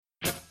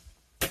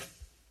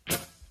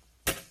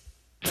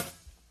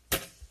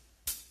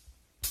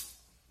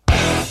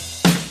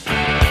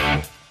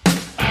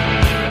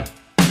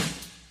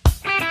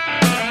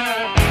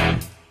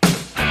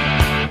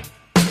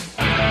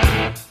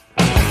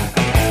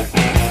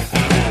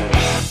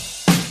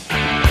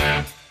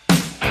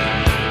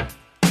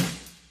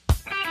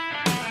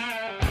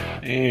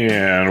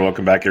And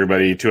welcome back,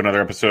 everybody, to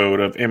another episode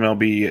of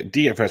MLB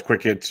DFS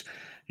Quick Hits,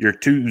 your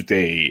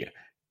Tuesday,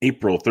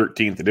 April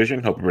 13th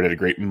edition. Hope everybody had a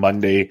great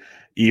Monday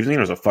evening.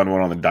 It was a fun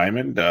one on the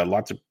diamond.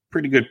 Lots of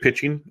pretty good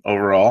pitching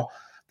overall.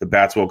 The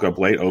bats woke up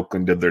late.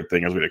 Oakland did their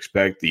thing as we'd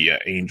expect. The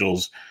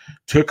Angels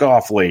took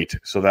off late,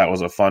 so that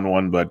was a fun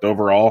one. But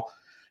overall,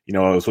 it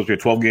was supposed to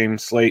be a 12-game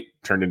slate,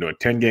 turned into a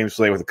 10-game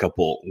slate with a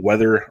couple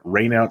weather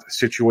rainout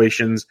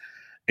situations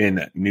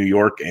in New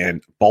York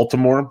and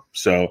Baltimore.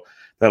 So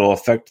that'll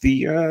affect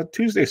the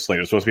Tuesday slate.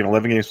 It's supposed to be an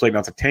 11-game slate. Now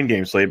it's a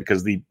 10-game slate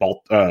because the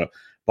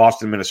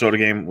Boston-Minnesota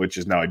game, which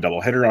is now a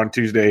doubleheader on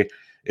Tuesday,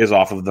 is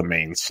off of the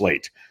main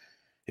slate.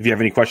 If you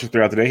have any questions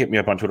throughout the day, hit me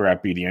up on Twitter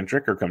at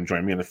BDentric or come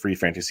join me in the free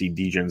Fantasy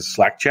Degens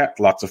Slack chat.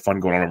 Lots of fun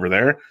going on over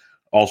there.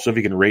 Also, if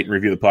you can rate and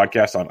review the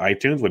podcast on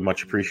iTunes, would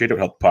much appreciate it. It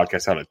would help the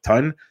podcast out a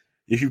ton.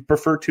 If you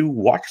prefer to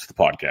watch the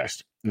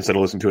podcast instead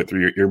of listening to it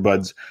through your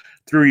earbuds,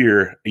 through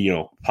your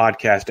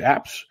podcast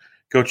apps,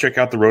 go check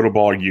out the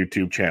Rotoball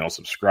YouTube channel.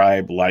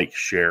 Subscribe, like,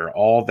 share,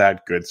 all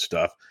that good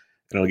stuff,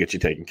 and it'll get you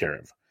taken care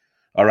of.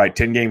 All right,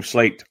 10-game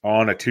slate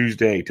on a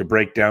Tuesday to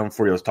break down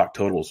for you. Let's talk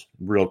totals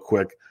real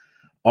quick.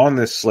 On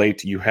this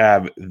slate, you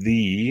have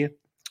the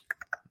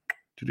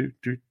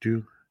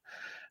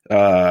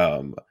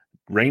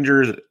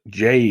Rangers,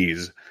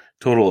 Jays,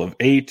 total of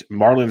 8.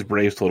 Marlins,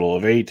 Braves, total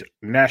of 8.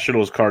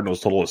 Nationals,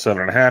 Cardinals, total of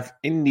 7.5.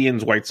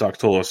 Indians, White Sox,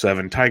 total of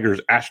 7.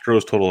 Tigers,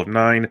 Astros, total of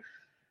 9.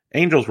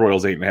 Angels,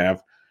 Royals,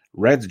 8.5.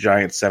 Reds,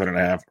 Giants,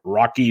 7.5.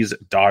 Rockies,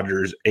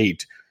 Dodgers,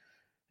 8.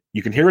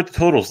 You can hear it, the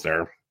totals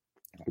there.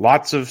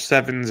 Lots of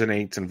 7s and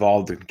 8s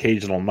involved, an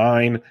occasional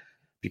 9,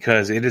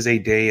 because it is a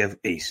day of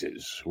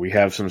aces. We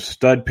have some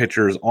stud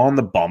pitchers on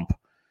the bump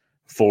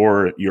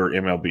for your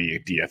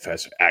MLB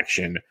DFS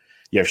action.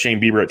 You have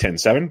Shane Bieber at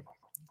 10-7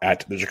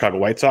 at the Chicago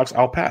White Sox.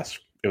 I'll pass.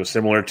 It was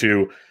similar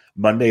to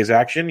Monday's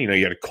action. You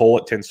had Cole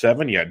at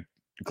 10-7. You had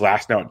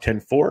Glass now at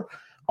 10-4.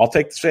 I'll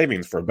take the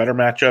savings for a better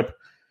matchup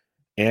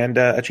and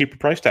a cheaper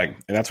price tag.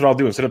 And that's what I'll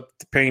do. Instead of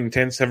paying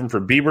 10-7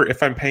 for Bieber,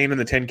 if I'm paying in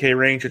the 10K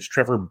range, it's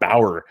Trevor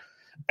Bauer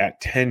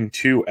at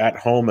 10-2 at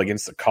home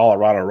against the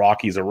Colorado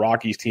Rockies, a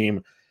Rockies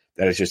team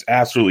that is just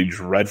absolutely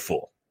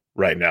dreadful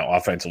right now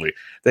offensively.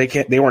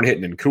 They weren't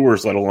hitting in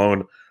Coors, let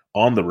alone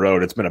on the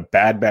road. It's been a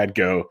bad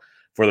go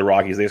for the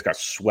Rockies. They just got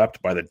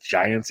swept by the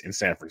Giants in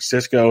San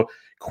Francisco.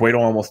 Cueto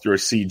almost threw a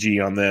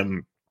CG on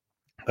them.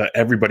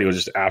 Everybody was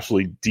just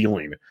absolutely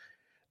dealing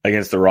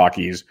against the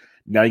Rockies.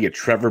 Now you get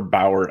Trevor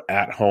Bauer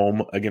at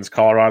home against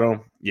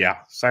Colorado. Yeah,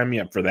 sign me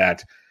up for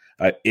that.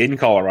 In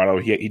Colorado,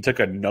 he took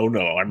a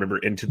no-no, I remember,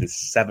 into the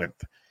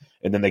 7th.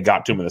 And then they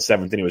got to him in the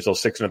 7th, and he was still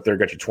 6 1/3,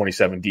 got you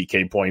 27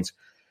 DK points.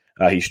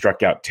 He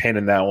struck out 10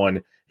 in that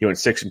one. He went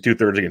 6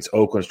 2/3 against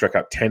Oakland, struck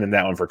out 10 in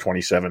that one for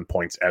 27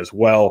 points as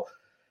well.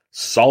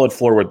 Solid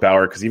floor with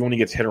Bauer, because even when he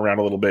gets hit around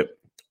a little bit,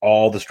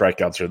 all the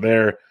strikeouts are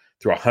there.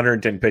 Threw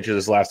 110 pitches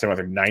this last time, I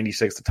think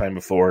 96 the time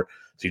before.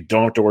 So you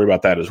don't have to worry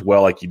about that as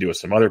well like you do with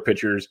some other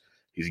pitchers.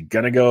 He's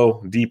going to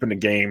go deep into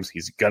games.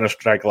 He's going to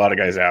strike a lot of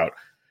guys out.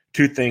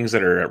 Two things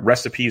that are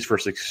recipes for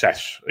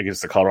success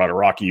against the Colorado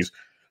Rockies.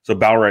 So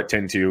Bauer at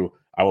 10-2,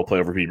 I will play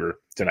over Bieber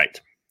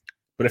tonight.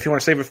 But if you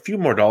want to save a few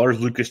more dollars,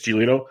 Lucas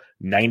Giolito,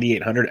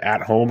 9,800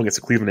 at home against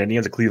the Cleveland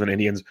Indians, a Cleveland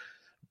Indians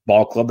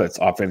ball club that's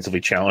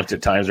offensively challenged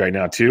at times right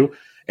now too.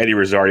 Eddie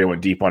Rosario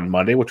went deep on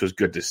Monday, which was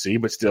good to see,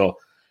 but still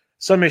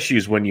some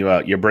issues when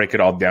you break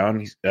it all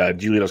down.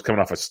 Giolito's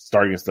coming off a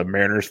start against the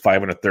Mariners,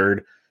 5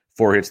 1/3,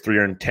 4 hits,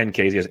 310 Ks.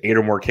 He has 8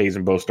 or more Ks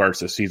in both starts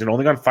this season.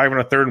 Only gone 5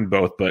 1/3 in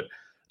both, but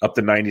up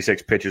to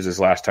 96 pitches his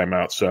last time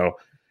out. So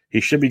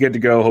he should be good to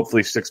go.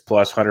 Hopefully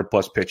 6+,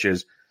 100+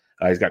 pitches.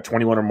 He's got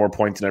 21 or more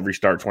points in every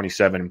start,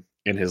 27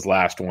 in his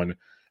last one.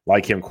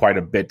 Like him quite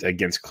a bit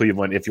against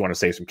Cleveland if you want to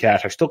save some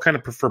cash. I still kind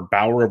of prefer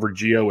Bauer over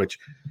Gio, which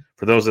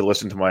for those that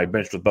listen to my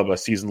Bench with Bubba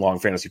season-long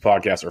fantasy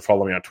podcast or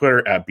follow me on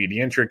Twitter at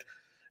BDentric,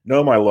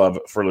 know my love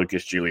for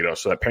Lucas Giolito.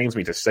 So that pains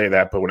me to say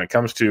that. But when it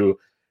comes to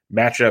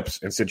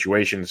matchups and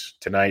situations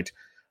tonight,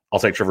 I'll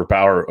take Trevor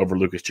Bauer over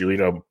Lucas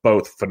Giolito.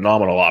 Both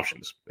phenomenal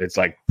options. It's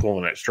like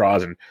pulling at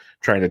straws and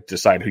trying to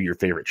decide who your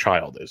favorite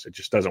child is. It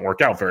just doesn't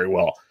work out very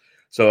well.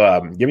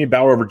 So give me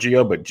Bauer over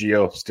Gio, but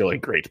Gio still a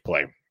great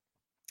play.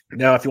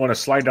 Now, if you want to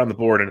slide down the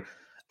board, and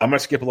I'm going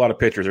to skip a lot of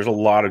pitchers. There's a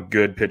lot of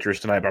good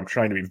pitchers tonight, but I'm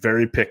trying to be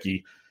very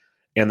picky.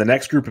 And the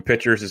next group of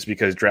pitchers is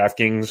because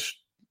DraftKings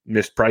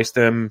mispriced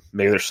them.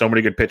 Maybe there's so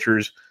many good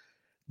pitchers,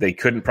 they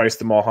couldn't price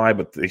them all high,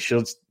 but they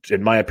should,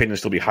 in my opinion,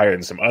 still be higher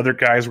than some other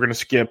guys we're going to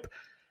skip.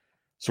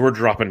 So we're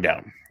dropping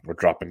down. We're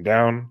dropping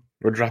down.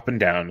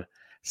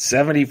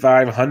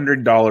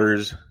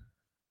 $7,500. I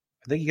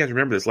think you guys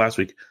remember this last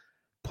week.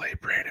 Play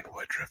Brandon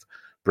Woodruff.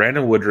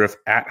 Brandon Woodruff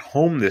at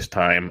home this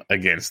time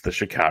against the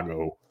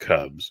Chicago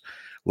Cubs.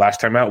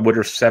 Last time out,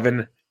 Woodruff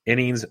 7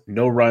 innings,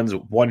 no runs,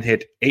 1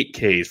 hit, 8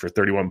 Ks for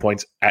 31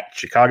 points at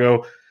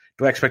Chicago.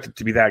 Do I expect it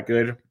to be that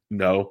good?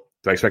 No.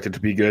 Do I expect it to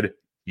be good?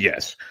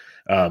 Yes.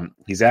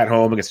 He's at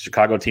home against the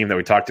Chicago team that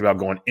we talked about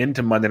going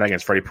into Monday night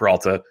against Freddie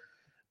Peralta.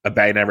 A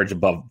batting average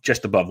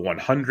just above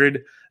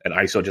 100, an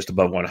ISO just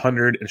above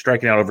 100, and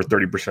striking out over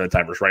 30% of the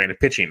time versus right-handed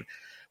pitching.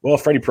 Well,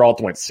 Freddie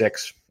Peralta went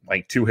 6,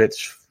 like 2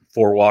 hits,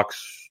 4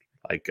 walks,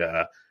 like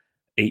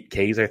 8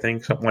 Ks, I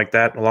think, something like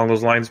that along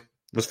those lines.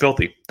 It was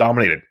filthy,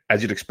 dominated,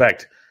 as you'd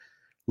expect.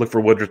 Look for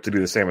Woodruff to do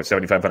the same at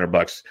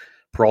 $7,500.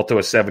 Peralta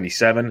was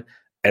 77.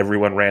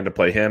 Everyone ran to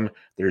play him.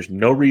 There's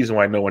no reason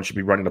why no one should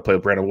be running to play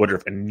with Brandon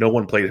Woodruff, and no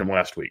one played him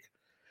last week.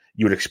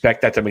 You would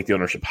expect that to make the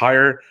ownership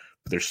higher,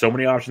 but there's so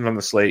many options on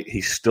the slate.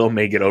 He still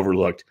may get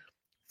overlooked.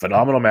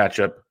 Phenomenal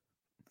matchup.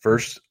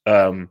 First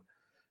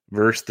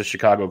versus the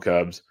Chicago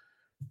Cubs.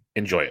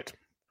 Enjoy it.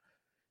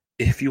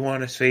 If you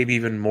want to save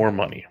even more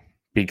money,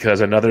 because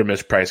another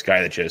mispriced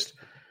guy that just,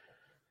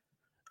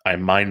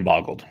 I'm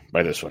mind-boggled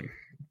by this one.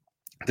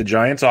 The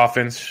Giants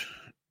offense,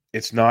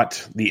 it's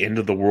not the end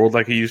of the world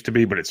like it used to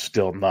be, but it's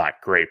still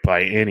not great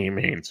by any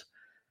means.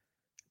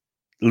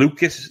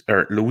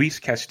 Luis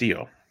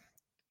Castillo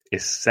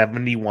is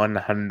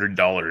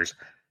 $7,100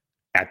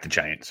 at the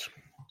Giants.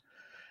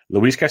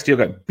 Luis Castillo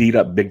got beat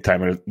up big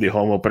time in the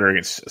home opener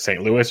against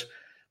St. Louis.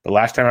 The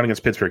last time out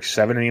against Pittsburgh,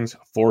 7 innings,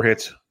 4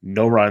 hits,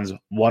 no runs,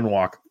 1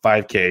 walk,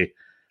 5K,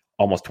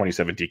 almost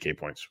 27 DK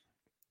points.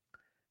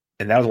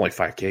 And that was only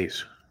 5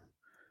 Ks.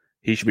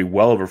 He should be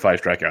well over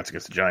 5 strikeouts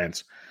against the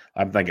Giants.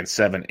 I'm thinking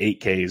 7, 8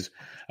 Ks.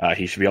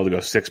 He should be able to go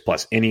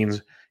 6+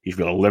 innings. He should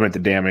be able to limit the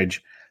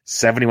damage.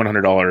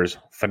 $7,100,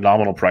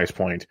 phenomenal price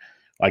point.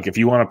 Like if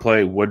you want to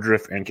play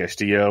Woodruff and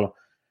Castillo,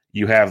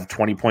 you have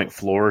 20-point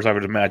floors, I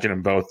would imagine,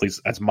 in both. At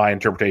least that's my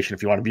interpretation.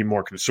 If you want to be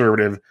more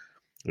conservative,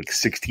 like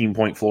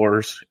 16-point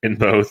floors in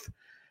both,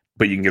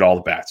 but you can get all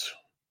the bats.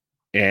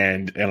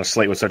 And on a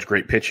slate with such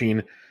great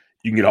pitching,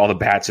 you can get all the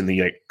bats in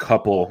the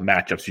couple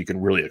matchups you can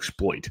really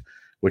exploit,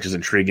 which is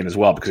intriguing as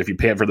well. Because if you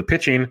pay for the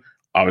pitching,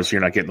 obviously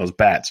you're not getting those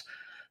bats.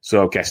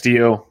 So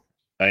Castillo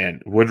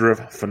and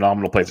Woodruff,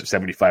 phenomenal plays at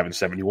 75 and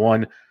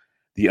 71.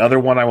 The other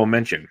one I will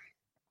mention,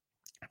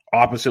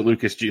 opposite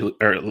Luis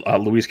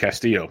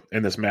Castillo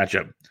in this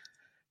matchup,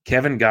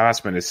 Kevin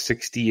Gausman is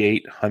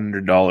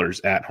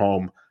 $6,800 at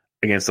home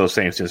against those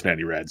same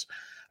Cincinnati Reds.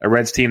 A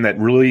Reds team that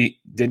really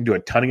didn't do a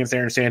ton against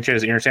Aaron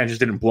Sanchez. Aaron Sanchez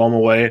didn't blow him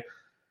away,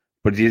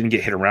 but he didn't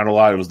get hit around a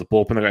lot. It was the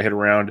bullpen that got hit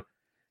around.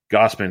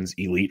 Gausman's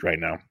elite right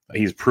now.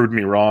 He's proved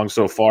me wrong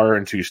so far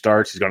in 2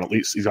 starts. He's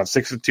gone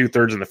 6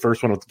 2/3 in the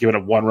first one with giving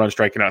up 1 run,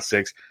 striking out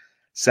 6,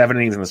 7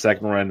 innings in the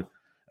second run,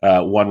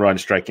 1 run,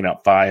 striking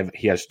out 5.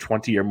 He has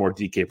 20 or more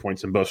DK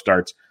points in both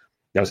starts.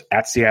 That was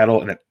at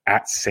Seattle and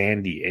at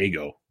San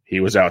Diego. He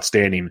was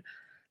outstanding.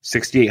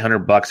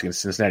 $6,800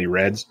 against Cincinnati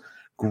Reds.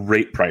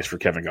 Great price for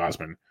Kevin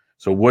Gausman.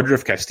 So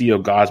Woodruff,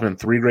 Castillo, Gausman,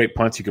 3 great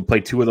punts. You can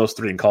play 2 of those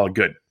 3 and call it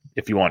good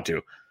if you want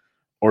to.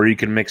 Or you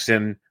can mix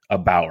in a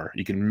Bauer.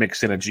 You can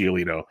mix in a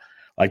Giolito.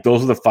 Like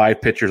those are the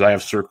 5 pitchers I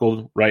have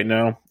circled right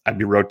now. I'd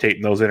be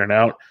rotating those in and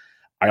out.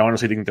 I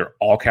honestly think they're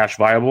all cash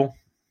viable.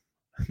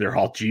 They're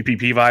all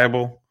GPP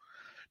viable.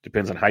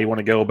 Depends on how you want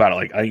to go about it.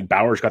 Like I think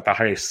Bauer's got the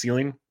highest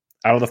ceiling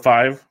out of the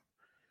 5.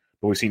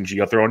 But we've seen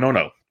Gio throw a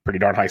no-no. Pretty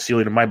darn high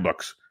ceiling in my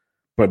books.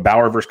 But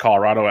Bauer versus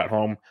Colorado at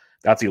home,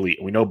 that's elite.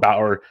 We know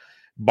Bauer,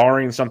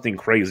 barring something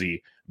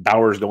crazy,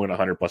 Bauer's going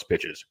 100+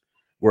 pitches.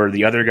 Where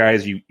the other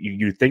guys,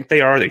 you think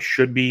they are, they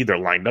should be, they're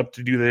lined up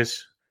to do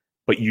this,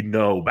 but you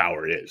know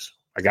Bauer is.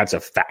 Like that's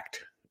a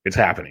fact. It's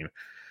happening.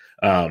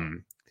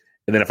 And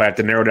then if I have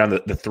to narrow down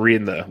the 3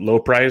 in the low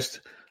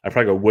priced, I'd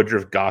probably go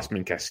Woodruff,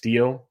 Gausman,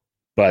 Castillo,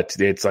 but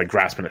it's like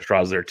grasping at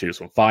straws there too.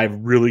 So 5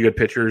 really good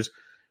pitchers,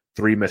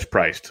 3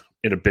 mispriced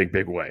in a big,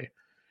 big way.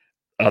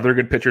 Other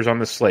good pitchers on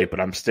this slate,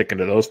 but I'm sticking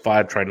to those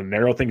 5, trying to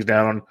narrow things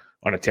down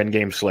on a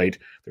 10-game slate.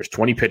 There's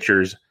 20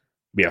 pitchers.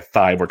 We have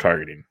 5 we're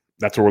targeting.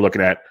 That's what we're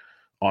looking at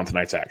on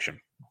tonight's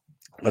action.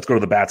 Let's go to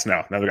the bats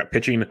now. Now we've got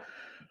pitching,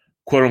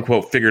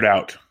 quote-unquote, figured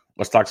out.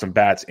 Let's talk some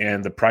bats.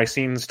 And the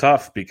pricing's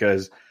tough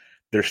because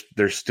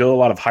there's still a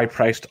lot of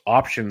high-priced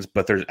options,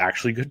 but there's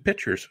actually good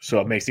pitchers.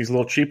 So it makes things a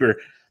little cheaper.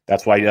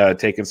 That's why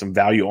taking some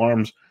value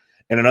arms.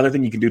 And another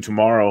thing you can do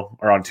tomorrow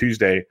or on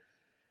Tuesday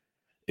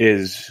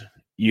is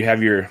you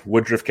have your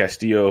Woodruff,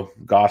 Castillo,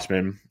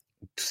 Gausman,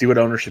 see what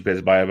ownership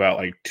is by about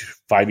like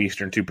 5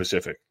 Eastern, 2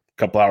 Pacific, a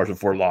couple hours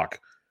before lock.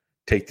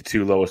 Take the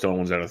 2 lowest owned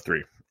ones out of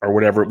 3. Or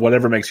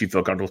whatever makes you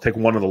feel comfortable. Take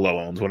one of the low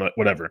owns,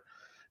 whatever.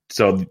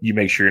 So you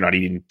make sure you're not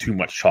eating too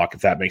much chalk if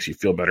that makes you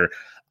feel better.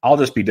 I'll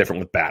just be different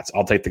with bats.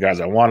 I'll take the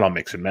guys I want. I'll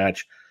mix and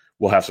match.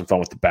 We'll have some fun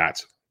with the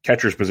bats.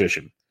 Catcher's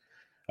position.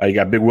 You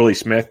got Big Willie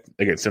Smith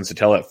against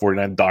Sensatella at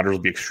 49. Dodgers will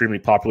be extremely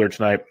popular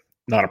tonight.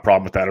 Not a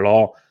problem with that at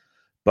all.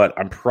 But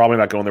I'm probably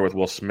not going there with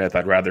Will Smith.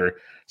 I'd rather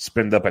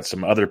spend up at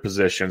some other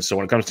positions. So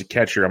when it comes to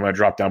catcher, I'm going to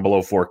drop down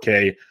below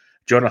 4K.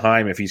 Jonah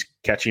Heim, if he's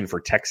catching for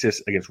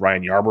Texas against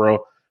Ryan Yarbrough,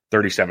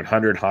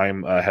 3,700.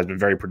 Heim has been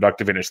very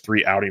productive in his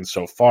 3 outings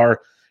so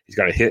far. He's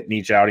got a hit in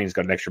each outing. He's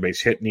got an extra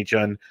base hit in each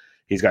one.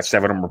 He's got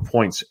 7 or more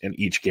points in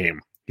each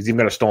game. He's even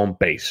got a stolen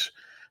base.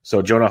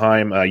 So Jonah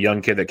Heim, a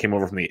young kid that came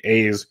over from the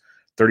A's,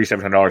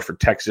 $3,700 for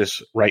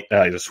Texas. Right,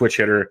 he's a switch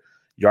hitter.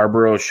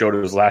 Yarbrough showed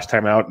it his last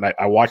time out, and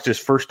I watched his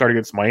first start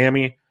against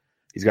Miami.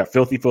 He's got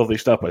filthy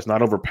stuff, but it's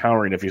not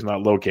overpowering if he's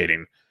not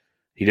locating.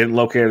 He didn't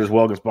locate it as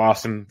well against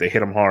Boston. They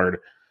hit him hard.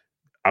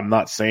 I'm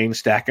not saying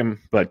stack him,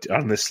 but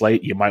on this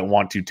slate, you might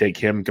want to take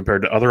him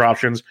compared to other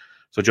options.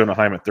 So Jonah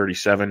Heim at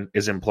 37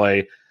 is in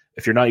play.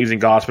 If you're not using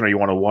Gausman or you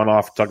want a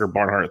one-off, Tucker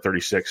Barnhart at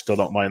 36, still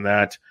don't mind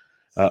that.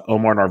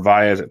 Omar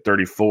Narvaez at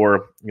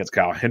 34 against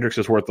Kyle Hendricks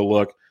is worth a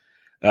look.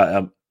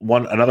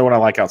 Another one I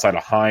like outside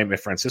of Heim,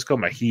 if Francisco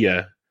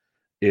Mejia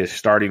is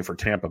starting for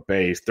Tampa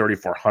Bay, he's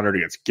 3,400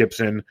 against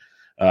Gibson.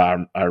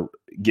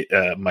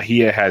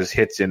 Mejia has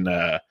hits in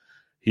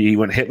he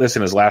went hitless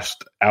in his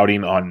last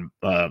outing on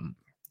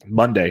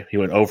Monday. He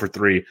went 0 for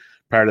 3.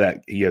 Prior to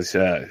that, he is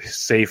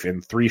safe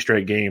in 3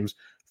 straight games,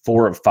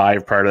 4 of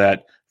 5 prior to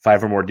that,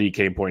 5 or more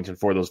DK points in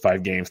 4 of those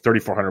 5 games,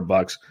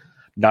 $3,400.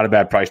 Not a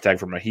bad price tag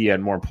for Mejia.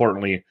 And more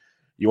importantly,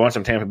 you want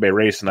some Tampa Bay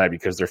Rays tonight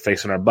because they're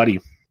facing our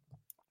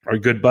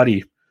good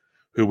buddy,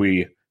 who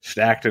we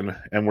stacked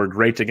and were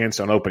great against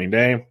on opening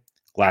day.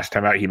 Last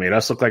time out, he made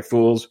us look like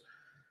fools.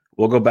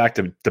 We'll go back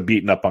to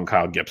beating up on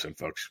Kyle Gibson,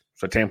 folks.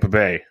 So Tampa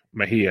Bay,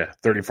 Mejia,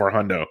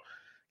 3,400.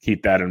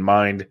 Keep that in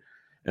mind.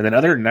 And then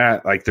other than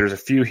that, like there's a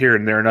few here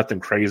and there,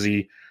 nothing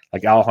crazy.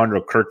 Like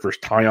Alejandro Kirk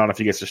versus Tyon, if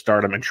he gets to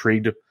start, I'm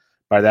intrigued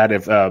by that.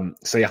 If,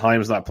 say,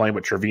 Heim's not playing,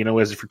 but Trevino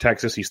is for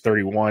Texas, he's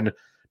 31.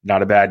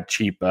 Not a bad,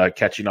 cheap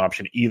catching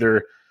option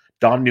either.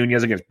 Dom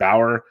Nunez against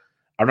Bauer.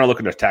 I'm not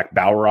looking to attack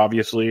Bauer,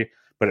 obviously,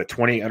 but at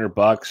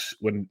 $2,800,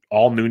 when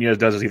all Nunez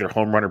does is either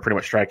home run or pretty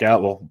much strike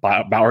out, well,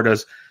 Bauer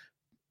does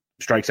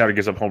strikes out and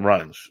gives up home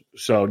runs.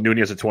 So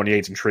Nunez at 28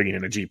 is intriguing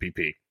in a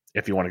GPP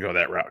if you want to go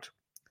that route.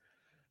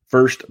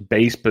 First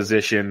base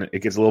position,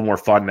 it gets a little more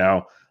fun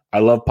now. I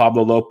love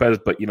Pablo Lopez,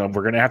 but we're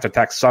going to have to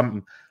attack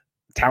some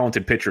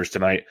talented pitchers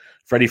tonight.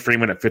 Freddie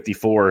Freeman at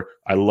 54,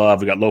 I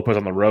love. We got Lopez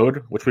on the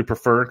road, which we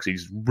prefer because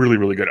he's really,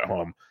 really good at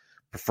home.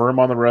 Prefer him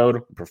on the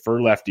road, prefer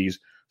lefties.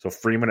 So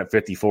Freeman at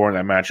 54 in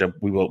that matchup,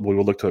 we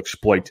will look to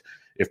exploit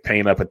if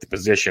paying up at the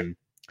position.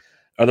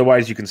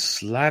 Otherwise, you can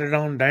slide it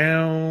on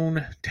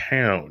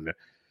downtown.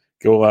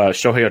 Go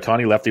Shohei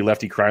Ohtani,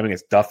 lefty crime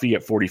against Duffy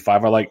at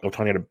 45. I like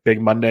Ohtani had a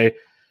big Monday.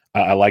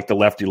 I like the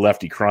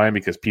lefty crime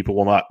because people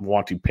will not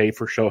want to pay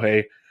for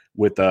Shohei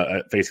with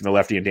facing the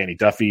lefty and Danny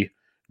Duffy.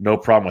 No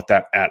problem with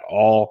that at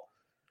all.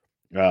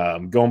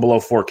 Going below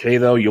 4K,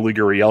 though, Yuli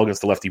Gurriel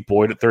against the lefty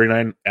Boyd at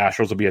 39.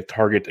 Astros will be a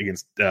target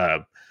against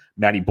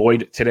Matty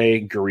Boyd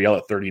today. Gurriel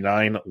at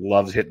 39.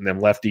 Loves hitting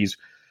them lefties.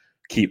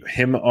 Keep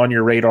him on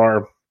your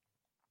radar.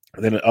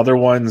 And then other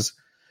ones,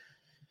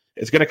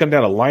 it's going to come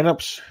down to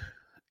lineups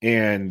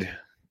and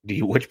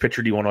which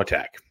pitcher do you want to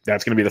attack?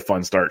 That's going to be the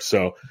fun start.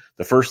 So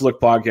the First Look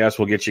podcast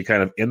will get you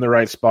kind of in the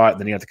right spot. And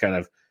then you have to kind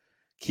of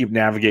keep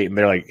navigating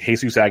there. Like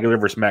Jesus Aguilar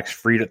versus Max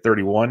Fried at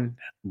 31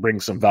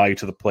 brings some value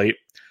to the plate.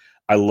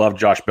 I love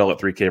Josh Bell at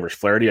 3K versus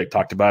Flaherty. I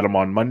talked about him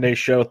on Monday's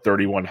show,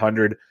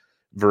 3,100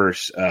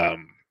 versus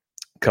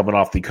coming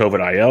off the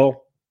COVID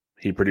IL.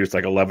 He produced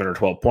like 11 or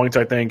 12 points,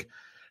 I think.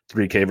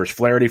 3K versus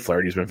Flaherty.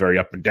 Flaherty's been very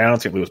up and down.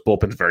 St. Louis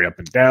bullpen's very up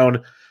and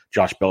down.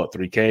 Josh Bell at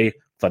 3K.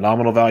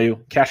 Phenomenal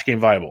value. Cash game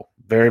viable.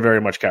 Very,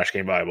 very much cash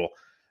game viable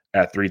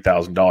at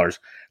 $3,000.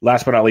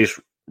 Last but not least,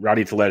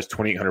 Rowdy Tellez,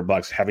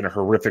 $2,800, having a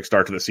horrific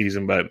start to the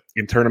season, but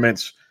in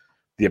tournaments,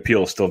 the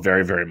appeal is still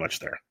very, very much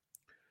there.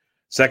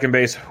 Second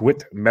base,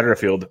 Whit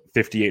Merrifield,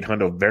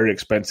 $5,800, very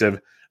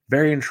expensive,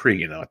 very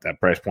intriguing though at that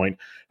price point.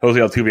 Jose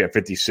Altuve at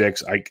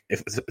 56.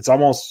 It's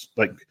almost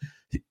like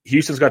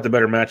Houston's got the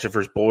better matchup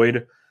versus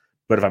Boyd,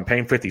 but if I'm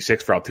paying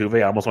 56 for Altuve,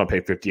 I almost want to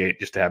pay 58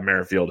 just to have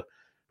Merrifield,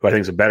 who I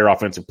think is a better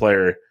offensive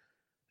player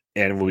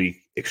and will be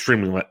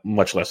extremely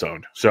much less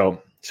owned.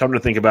 So something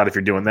to think about if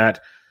you're doing that.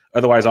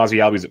 Otherwise, Ozzie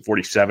Albies at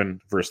 47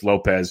 versus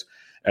Lopez.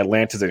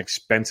 Atlanta's an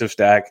expensive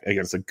stack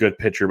against a good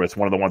pitcher, but it's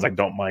one of the ones I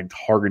don't mind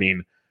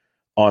targeting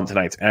on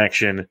tonight's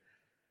action.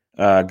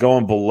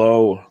 Going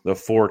below the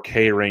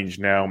 4K range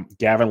now,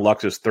 Gavin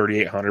Lux is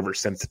 3,800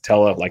 versus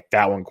Sensatella. Like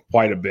that one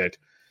quite a bit.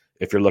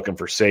 If you're looking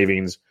for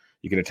savings,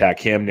 you can attack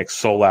him. Nick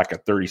Solak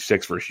at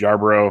 36 versus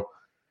Yarbrough.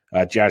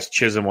 Jazz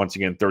Chisholm, once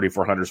again,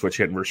 3,400 switch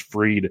hitting versus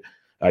Fried.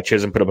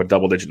 Chisholm put up a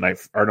double-digit night.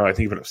 Or no, I think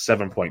he put up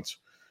 7 points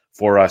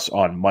for us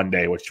on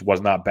Monday, which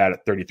was not bad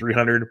at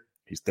 3,300.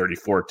 He's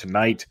 34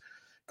 tonight.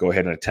 Go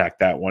ahead and attack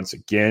that once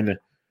again.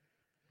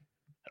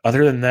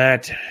 Other than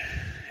that,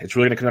 it's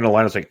really going to come down to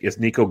lineups. Like, is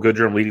Nico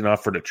Goodrum leading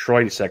off for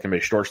Detroit? He's second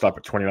base shortstop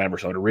at 29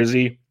 versus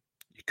Odorizzi.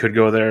 You could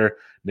go there.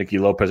 Nicky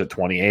Lopez at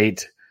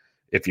 28.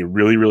 If you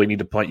really, really need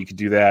to punt, you could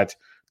do that.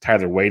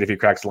 Tyler Wade, if he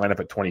cracks the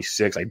lineup at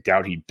 26. I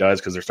doubt he does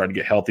because they're starting to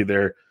get healthy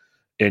there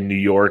in New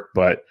York.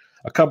 But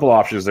a couple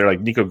options there,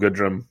 like Nico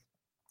Goodrum,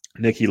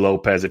 Nicky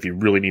Lopez. If you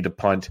really need to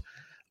punt,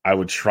 I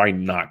would try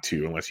not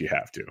to unless you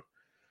have to.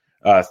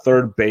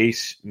 Third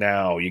base,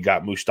 now you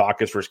got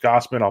Moustakas versus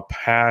Gausman. I'll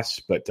pass,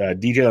 but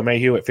DJ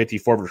LeMahieu at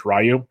 54 versus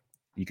Ryu.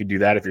 You can do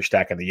that if you're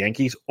stacking the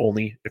Yankees,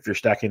 only if you're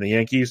stacking the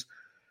Yankees.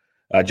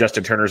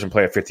 Justin Turner's in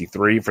play at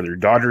 53 for your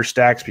Dodgers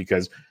stacks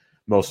because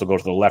most will go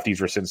to the lefties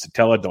versus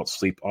Sensatella. Don't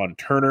sleep on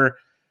Turner.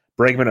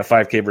 Bregman at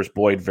 5K versus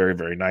Boyd, very,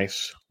 very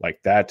nice.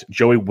 Like that.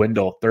 Joey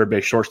Wendell, third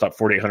base shortstop,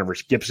 4,800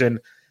 versus Gibson.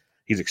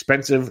 He's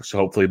expensive, so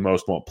hopefully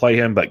most won't play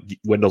him, but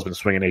Wendell's been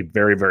swinging a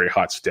very, very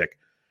hot stick.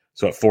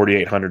 So at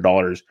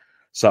 $4,800,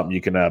 something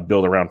you can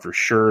build around for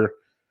sure.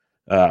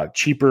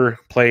 Cheaper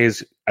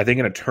plays, I think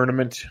in a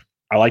tournament,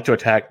 I like to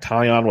attack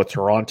Tyon with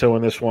Toronto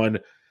in this one.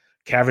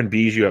 Kevin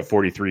Bijou at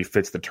 43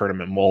 fits the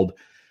tournament mold.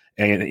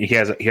 And he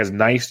has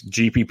nice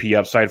GPP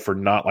upside for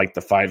not like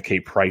the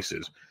 5K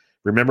prices.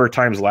 Remember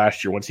times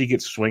last year, once he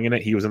gets swinging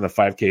it, he was in the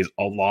 5Ks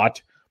a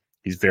lot.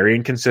 He's very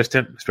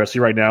inconsistent,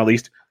 especially right now, at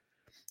least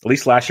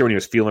last year when he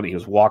was feeling it. He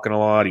was walking a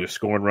lot. He was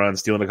scoring runs,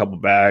 stealing a couple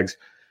bags.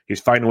 He was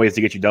finding ways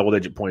to get you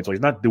double-digit points. So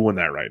he's not doing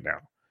that right now.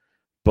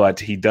 But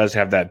he does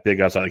have that big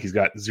upside. Like he's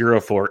got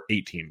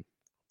 0-4-18,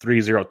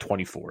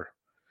 3-0-24.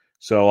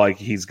 So like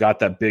he's got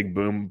that big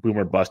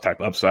boomer bust type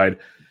upside.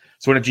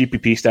 So in a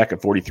GPP stack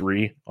at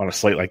 43 on a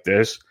slate like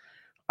this,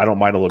 I don't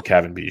mind a little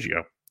Kevin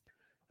Bijou.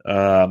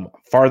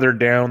 Farther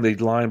down the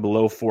line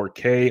below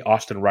 4K,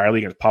 Austin Riley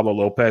against Pablo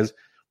Lopez.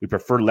 We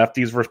prefer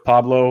lefties versus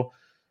Pablo.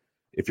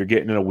 If you're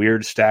getting in a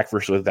weird stack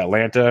versus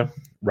Atlanta,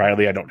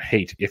 Riley, I don't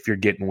hate. If you're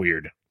getting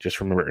weird,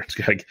 just remember, it's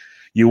like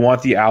you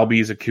want the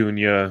Albies,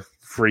 Acuna,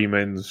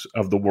 Freemans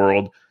of the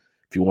world.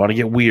 If you want to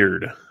get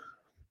weird,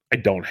 I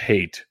don't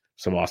hate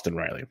some Austin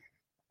Riley.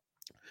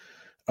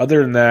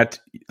 Other than that,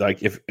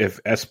 like if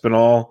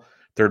Espinal,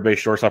 third base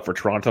shortstop for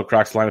Toronto,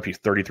 cracks the lineup, he's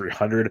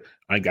 3,300.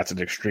 I think that's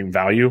an extreme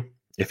value.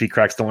 If he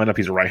cracks the lineup,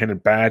 he's a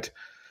right-handed bat.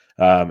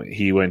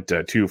 He went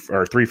 3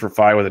 for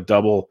 5 with a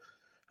double,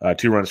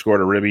 2-run score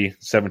to Ribby,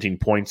 17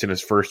 points in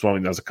his first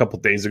one. That was a couple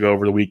days ago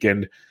over the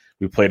weekend.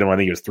 We played him, I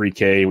think it was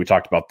 3K. We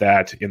talked about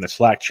that in the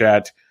Slack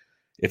chat.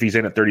 If he's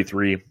in at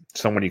 33,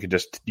 someone you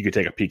could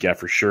take a peek at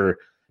for sure.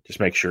 Just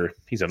make sure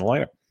he's in the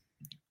lineup.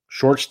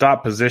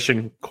 Shortstop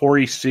position,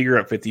 Corey Seager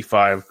at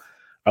 55.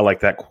 I like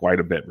that quite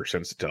a bit for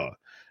Sensatella.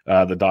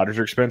 The Dodgers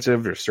are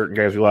expensive. There's certain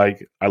guys we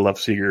like. I love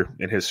Seager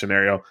in his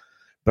scenario,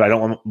 but I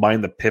don't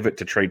mind the pivot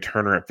to Trey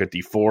Turner at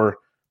 54.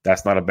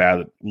 That's not a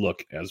bad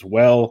look as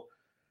well.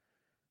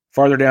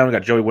 Farther down, we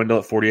got Joey Wendell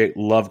at 48.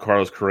 Love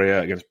Carlos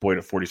Correa against Boyd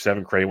at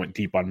 47. Correa went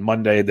deep on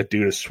Monday. The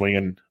dude is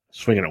swinging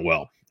it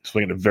well.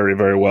 Swinging it very,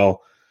 very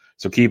well.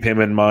 So keep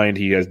him in mind.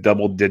 He has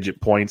double-digit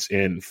points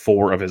in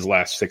 4 of his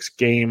last 6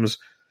 games.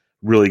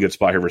 Really good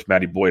spot here versus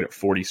Matty Boyd at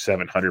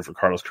 4,700 for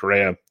Carlos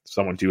Correa.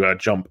 Someone to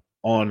jump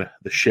on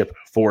the ship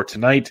for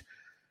tonight.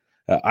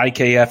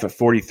 IKF at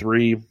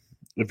 43.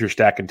 If you're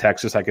stacking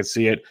Texas, I could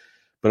see it.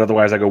 But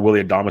otherwise, I go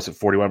Willie Adames at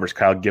 41 versus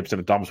Kyle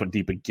Gibson. Adames went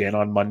deep again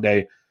on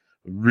Monday.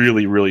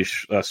 Really, really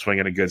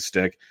swinging a good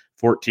stick.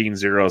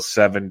 14-0,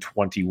 7,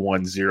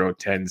 21-0,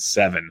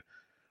 10-7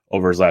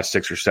 over his last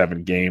 6 or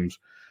 7 games.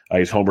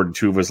 He's homered in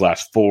 2 of his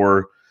last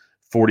 4.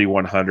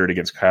 4,100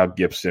 against Kyle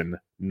Gibson.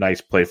 Nice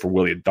play for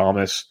Willie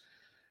Adames.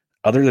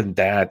 Other than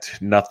that,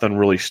 nothing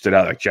really stood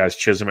out. Like Jazz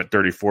Chisholm at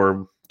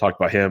 34, talked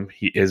about him.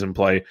 He is in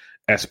play.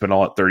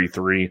 Espinal at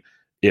 33.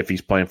 If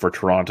he's playing for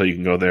Toronto, you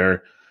can go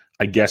there.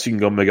 I guess you can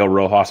go Miguel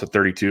Rojas at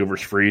 32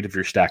 versus Fried if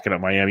you're stacking up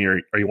Miami,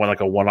 or you want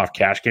like a one-off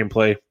cash game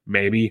play,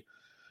 maybe.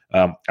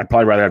 I'd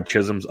probably rather have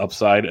Chisholm's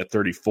upside at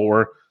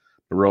 34,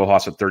 but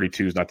Rojas at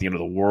 32 is not the end of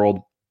the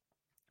world.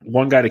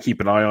 One guy to keep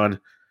an eye on,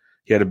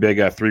 he had a big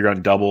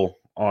 3-run double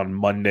on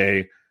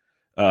Monday.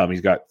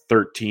 He's got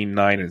 13,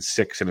 9, and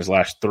 6 in his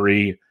last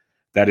 3.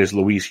 That is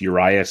Luis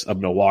Urias of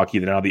Milwaukee.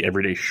 They're now the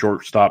everyday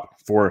shortstop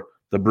for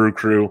the Brew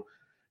Crew.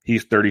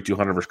 He's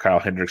 3,200 versus Kyle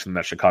Hendricks in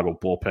that Chicago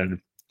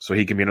bullpen. So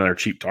he can be another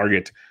cheap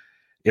target.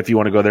 If you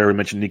want to go there, we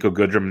mentioned Nico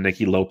Goodrum and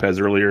Nicky Lopez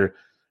earlier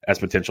as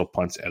potential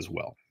punts as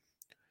well.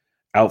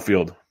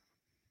 Outfield.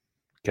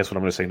 Guess what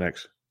I'm going to say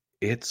next?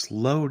 It's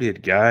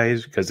loaded,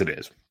 guys, because it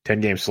is.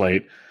 10-game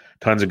slate.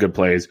 Tons of good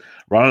plays.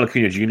 Ronald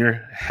Acuna Jr.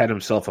 had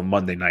himself a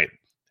Monday night.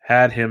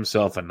 Had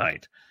himself a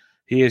night.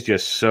 He is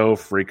just so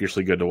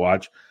freakishly good to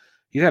watch.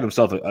 He's had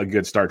himself a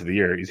good start to the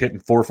year. He's hitting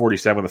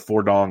 447 with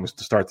 4 dongs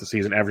to start the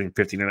season, averaging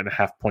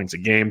 15.5 points a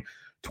game,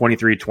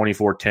 23,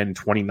 24, 10,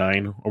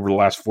 29 over the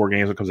last 4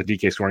 games when it comes to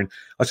DK scoring.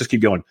 Let's just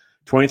keep going.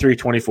 23,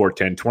 24,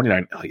 10,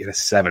 29. Oh, he had a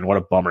 7. What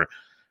a bummer.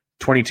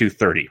 22,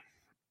 30.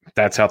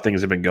 That's how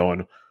things have been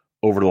going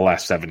over the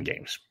last 7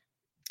 games.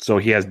 So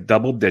he has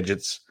double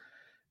digits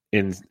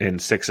in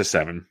 6 of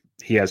 7.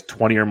 He has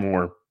 20 or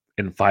more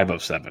in 5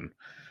 of 7.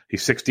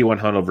 He's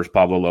 6,100 versus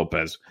Pablo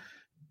Lopez.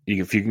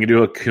 If you can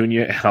do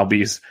Acuna,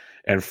 Albies,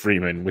 and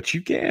Freeman, which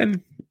you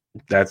can,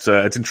 it's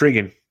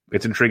intriguing.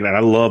 It's intriguing. And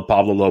I love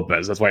Pablo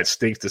Lopez. That's why it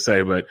stinks to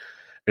say, but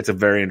it's a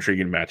very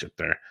intriguing matchup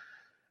there.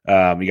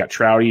 You got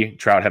Trouty.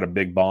 Trout had a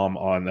big bomb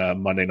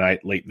on Monday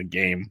night late in the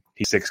game.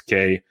 He's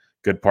 6K,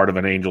 good part of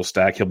an Angel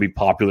stack. He'll be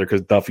popular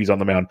because Duffy's on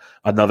the mound.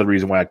 Another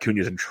reason why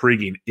Acuna is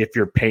intriguing if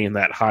you're paying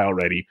that high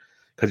already,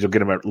 because you'll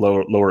get him at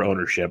lower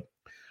ownership.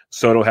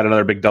 Soto had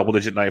another big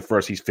double-digit night for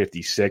us. He's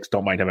 56.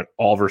 Don't mind him at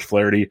all versus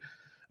Flaherty.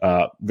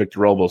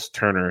 Victor Robles,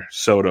 Turner,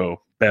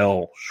 Soto,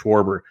 Bell,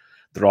 Schwarber.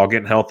 They're all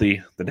getting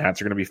healthy. The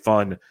Nats are going to be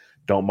fun.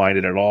 Don't mind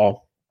it at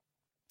all.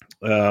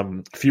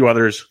 A few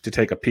others to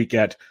take a peek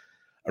at.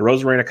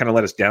 Rosarena kind of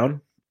let us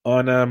down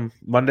on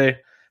Monday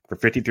for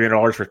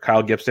 $5,300 for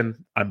Kyle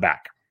Gibson. I'm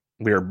back.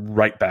 We are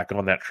right back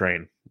on that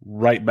train.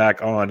 Right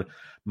back on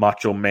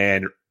Macho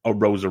Man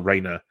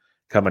Rosarena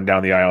coming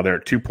down the aisle there.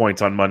 2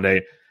 points on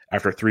Monday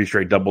after 3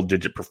 straight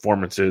double-digit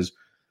performances.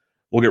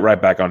 We'll get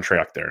right back on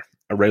track there.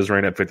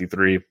 Rosarena at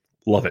 53.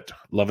 Love it.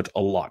 Love it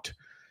a lot.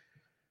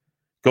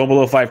 Going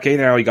below 5K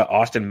now, you got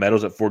Austin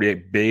Meadows at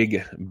 48.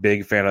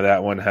 Big fan of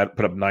that one. Had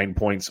put up 9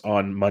 points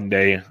on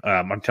Monday.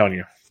 I'm telling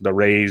you, the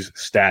Rays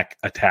stack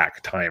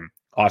attack time.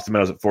 Austin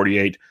Meadows at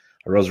 48.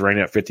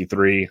 Rosarena at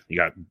 53. You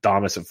got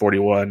Damas at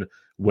 41.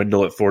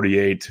 Wendell at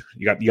 48.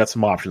 You got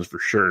some options for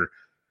sure.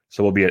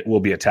 So we'll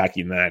be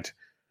attacking that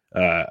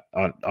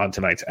on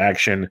tonight's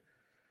action.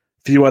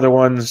 Few other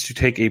ones to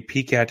take a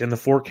peek at in the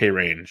 4K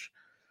range.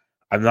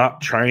 I'm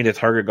not trying to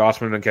target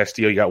Gossman and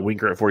Castillo. You got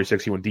Winker at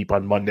 46. He went deep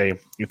on Monday.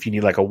 If you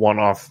need like a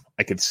one-off,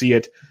 I could see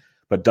it.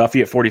 But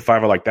Duffy at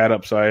 45, I like that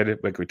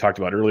upside, like we talked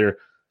about earlier.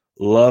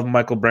 Love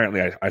Michael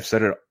Brantley. I've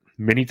said it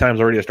many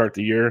times already to start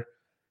the year.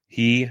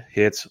 He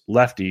hits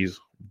lefties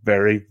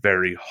very,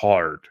 very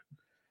hard.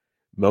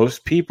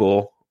 Most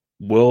people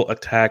will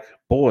attack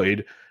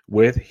Boyd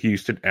with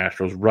Houston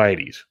Astros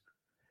righties.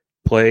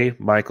 Play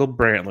Michael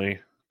Brantley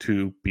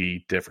to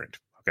be different.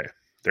 Okay,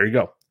 there you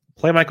go.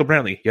 Play Michael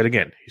Brantley yet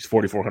again. He's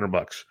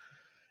 $4,400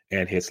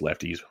 and hits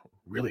lefties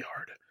really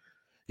hard.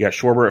 You got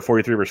Schwarber at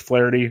 43 versus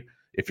Flaherty.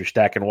 If you're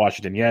stacking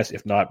Washington, yes.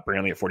 If not,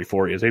 Brantley at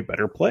 44 is a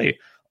better play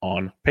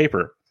on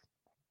paper.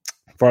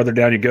 Farther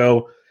down you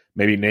go,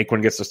 maybe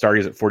Naquin gets the start.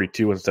 He's at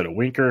 42 instead of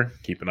Winker.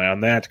 Keep an eye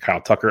on that.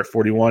 Kyle Tucker at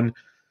 41.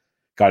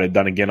 Got it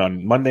done again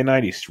on Monday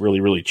night. He's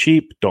really, really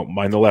cheap. Don't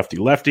mind the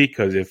lefty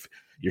because if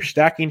you're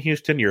stacking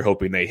Houston, you're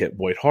hoping they hit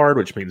Boyd hard,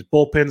 which means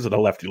bullpens of the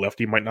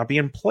lefty might not be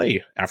in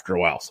play after a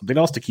while. Something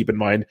else to keep in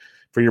mind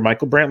for your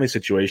Michael Brantley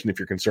situation if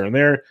you're concerned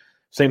there.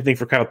 Same thing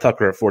for Kyle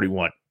Tucker at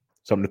 41.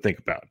 Something to think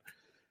about.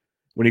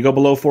 When you go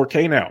below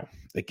 4K now,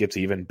 it gets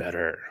even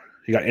better.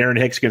 You got Aaron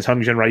Hicks against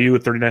Hyun-Jin Ryu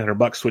at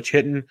 $3,900 switch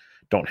hitting.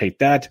 Don't hate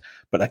that.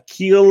 But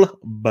Akil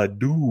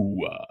Baddoo,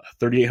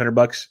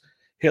 $3,800,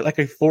 hit like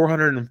a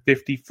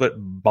 450-foot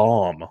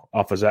bomb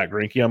off of Zach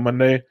Greinke on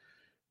Monday.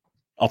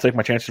 I'll take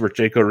my chances with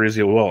Jaco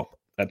Rizzo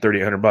at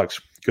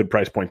 $3,800. Good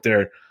price point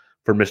there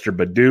for Mr.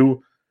 Baddoo.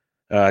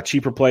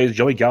 Cheaper plays.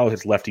 Joey Gallo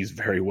hits lefties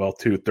very well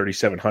too.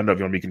 $3,700. If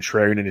you want to be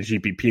contrarian in a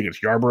GPP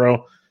against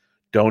Yarborough,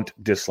 don't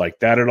dislike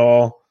that at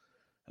all.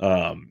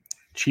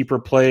 Cheaper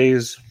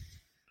plays.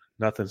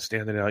 Nothing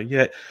standing out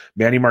yet.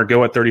 Manny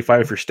Margot at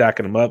 35. If you're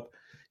stacking him up,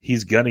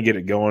 he's gonna get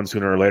it going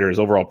sooner or later. His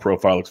overall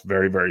profile looks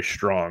very, very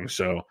strong.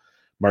 So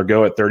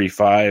Margot at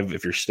 35.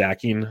 If you're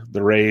stacking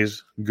the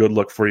Rays, good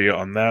look for you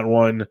on that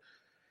one.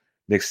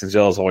 Nick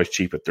Senzel is always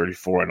cheap at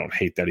 34. I don't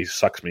hate that. He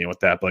sucks me in with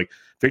that. But like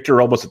Victor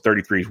Robles at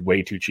 33 is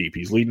way too cheap.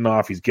 He's leading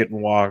off. He's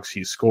getting walks.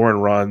 He's scoring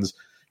runs.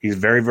 He's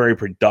very, very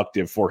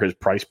productive for his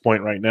price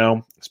point right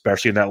now,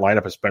 especially in that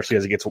lineup, especially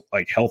as he gets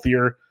like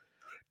healthier.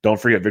 Don't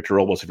forget Victor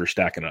Robles if you're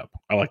stacking up.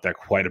 I like that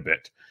quite a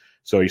bit.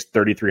 So he's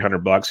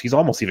 $3,300. He's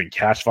almost even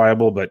cash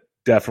viable, but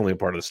definitely a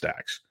part of the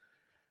stacks.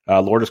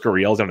 Lourdes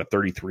Gurriel's down to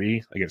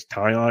 33 against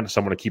Tyon.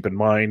 Someone to keep in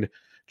mind.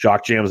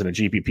 Jock Jams in a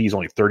GPP is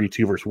only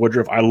 32 versus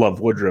Woodruff. I love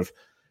Woodruff.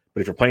 But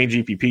if you're playing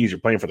GPPs, you're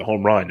playing for the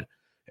home run.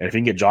 And if you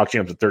can get Jock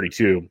Jams at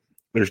 32,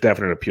 there's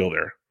definite appeal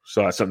there.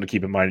 So that's something to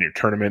keep in mind in your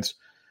tournaments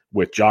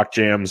with Jock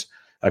Jams.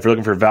 If you're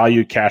looking for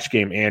value, cash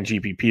game, and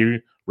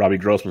GPP, Robbie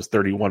Grossman's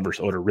 31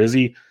 versus Oda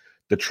Rizzi.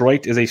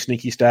 Detroit is a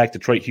sneaky stack.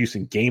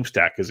 Detroit-Houston game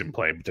stack is in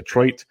play. But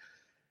Detroit,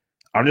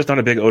 I'm just not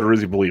a big Oda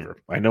Rizzi believer.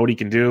 I know what he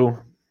can do.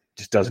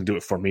 Just doesn't do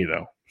it for me,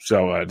 though.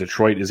 So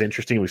Detroit is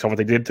interesting. We saw what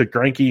they did to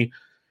Greinke.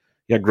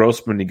 You got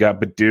Grossman. You got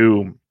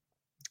Baddoo.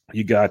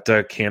 You got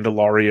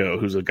Candelario,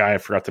 who's a guy I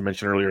forgot to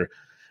mention earlier.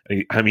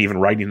 I'm even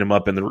writing him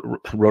up in the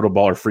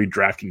Rotoballer free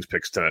DraftKings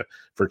picks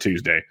for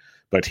Tuesday.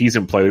 But he's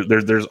in play.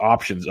 There's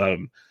options.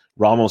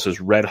 Ramos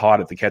is red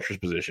hot at the catcher's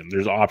position.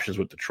 There's options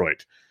with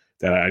Detroit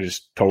that I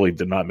just totally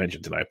did not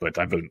mention tonight. But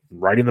I've been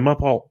writing them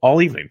up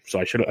all evening. So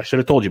I should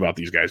have told you about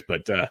these guys.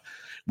 But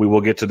we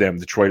will get to them.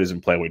 Detroit is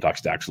in play when we talk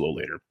stacks a little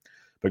later.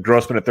 But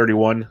Grossman at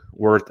 31,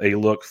 worth a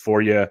look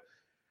for you.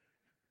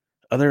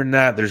 Other than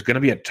that, there's going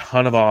to be a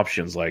ton of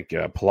options. Like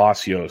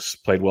Palacios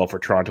played well for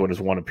Toronto in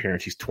his one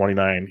appearance. He's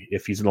 29.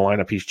 If he's in the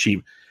lineup, he's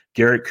cheap.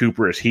 Garrett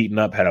Cooper is heating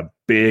up, had a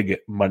big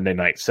Monday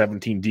night.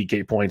 17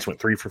 DK points, went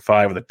 3 for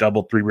 5 with a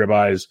double, 3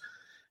 ribeyes.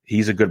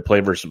 He's a good play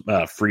versus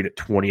Fried at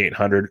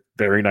 2,800.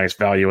 Very nice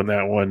value in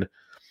that one.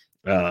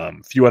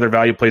 Few other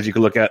value plays you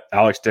could look at.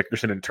 Alex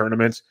Dickerson in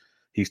tournaments.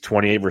 He's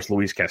 28 versus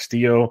Luis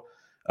Castillo.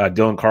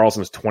 Dylan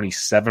Carlson is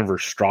 27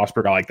 versus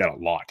Strasburg. I like that a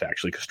lot,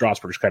 actually, because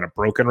Strasburg is kind of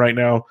broken right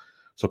now.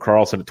 So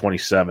Carlson at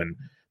 27,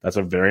 that's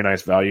a very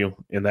nice value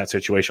in that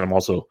situation. I'm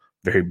also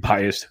very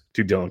biased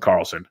to Dylan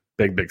Carlson.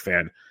 Big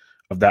fan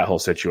of that whole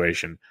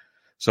situation.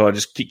 So I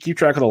just keep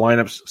track of the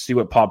lineups, see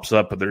what pops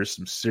up, but there's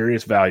some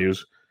serious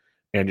values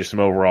and just some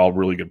overall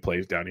really good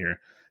plays down here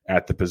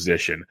at the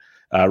position.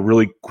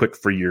 Really quick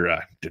for your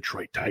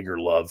Detroit Tiger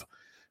love.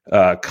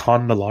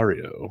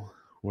 Candelario,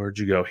 where'd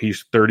you go?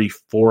 He's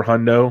 34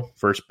 hundo,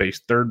 first base,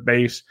 third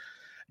base.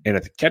 And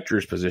at the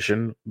catcher's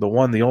position, the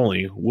one, the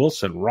only,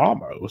 Wilson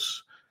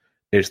Ramos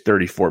is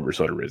 34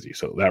 versus Oda Rizzi.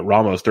 So that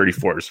Ramos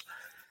 34 is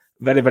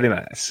very, very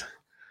nice.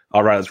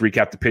 All right, let's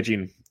recap the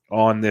pitching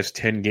on this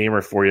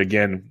 10-gamer for you.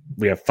 Again,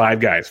 we have 5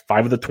 guys.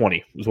 5 of the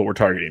 20 is what we're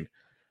targeting.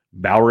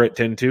 Bauer at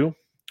 10-2.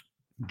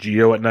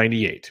 Gio at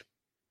 98.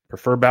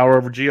 Prefer Bauer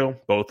over Gio?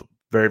 Both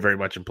very, very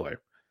much in play.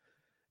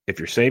 If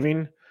you're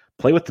saving,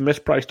 play with the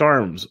mispriced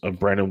arms of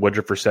Brandon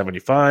Woodruff for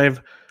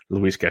 75,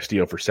 Luis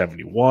Castillo for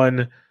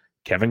 71,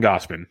 Kevin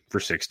Gossman for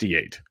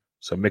 68.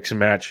 So mix and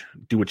match,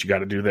 do what you got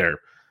to do there.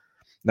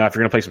 Now, if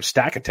you're going to play some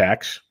stack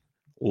attacks,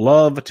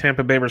 love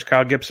Tampa Bay versus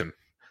Kyle Gibson.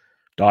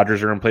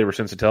 Dodgers are in play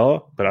versus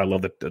Sensatella, but I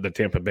love the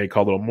Tampa Bay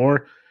call a little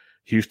more.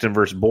 Houston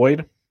versus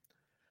Boyd.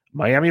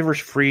 Miami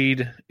versus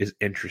Fried is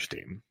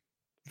interesting,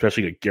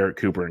 especially with Garrett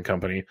Cooper and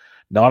company.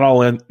 Not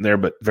all in there,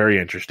 but very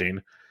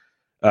interesting.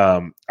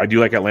 I do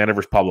like Atlanta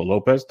versus Pablo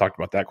Lopez. Talked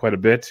about that quite a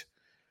bit.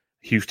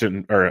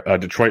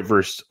 Detroit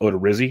versus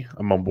Odorizzi.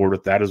 I'm on board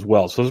with that as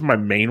well. So those are my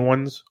main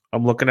ones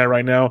I'm looking at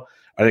right now.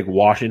 I think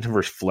Washington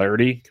versus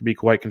Flaherty could be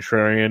quite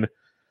contrarian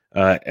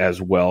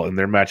as well in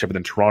their matchup. And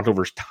then Toronto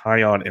versus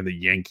Taillon and the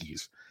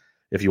Yankees.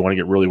 If you want to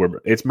get really weird.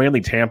 It's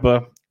mainly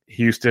Tampa,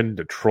 Houston,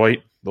 Detroit.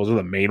 Those are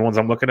the main ones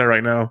I'm looking at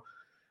right now.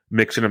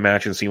 Mixing and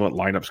matching, seeing what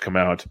lineups come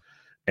out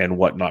and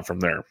whatnot from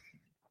there.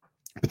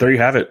 But there you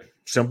have it.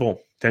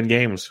 Simple. 10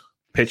 games.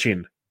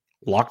 Pitching.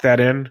 Lock that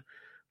in.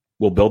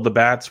 We'll build the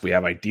bats. We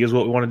have ideas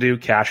what we want to do.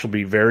 Cash will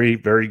be very,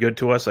 very good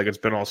to us like it's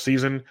been all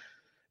season.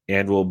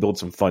 And we'll build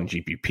some fun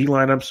GPP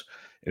lineups.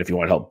 And if you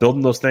want help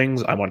building those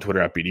things, I'm on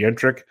Twitter at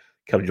BDentric.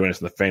 Come join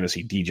us in the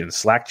Fantasy DGen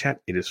Slack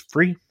chat. It is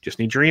free. Just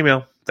need your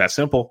email. That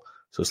simple.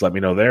 So just let me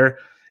know there.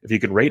 If you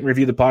could rate and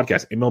review the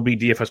podcast, MLB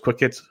DFS Quick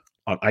Hits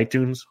on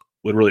iTunes,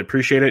 would really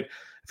appreciate it.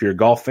 If you're a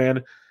golf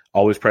fan,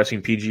 Always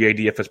Pressing PGA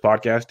DFS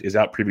podcast is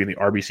out previewing the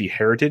RBC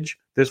Heritage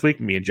this week.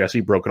 Me and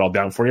Jesse broke it all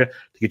down for you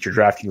to get your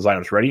DraftKings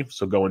lineups ready,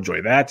 so go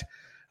enjoy that.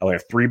 I only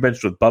have 3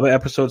 Benched with Bubba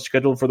episodes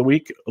scheduled for the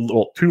week. A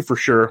little 2 for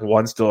sure,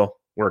 1 still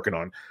working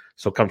on.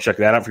 So come check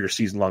that out for your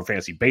season-long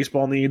fantasy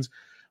baseball needs.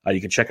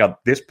 You can check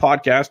out this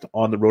podcast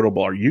on the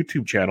Rotoballer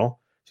YouTube channel.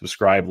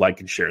 Subscribe,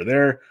 like, and share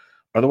there.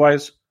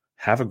 Otherwise,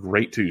 have a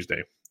great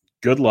Tuesday.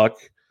 Good luck.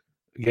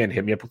 Again,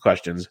 hit me up with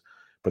questions.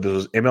 But this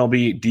is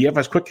MLB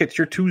DFS Quick Hits,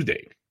 your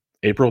Tuesday,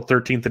 April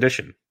 13th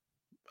edition.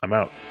 I'm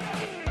out.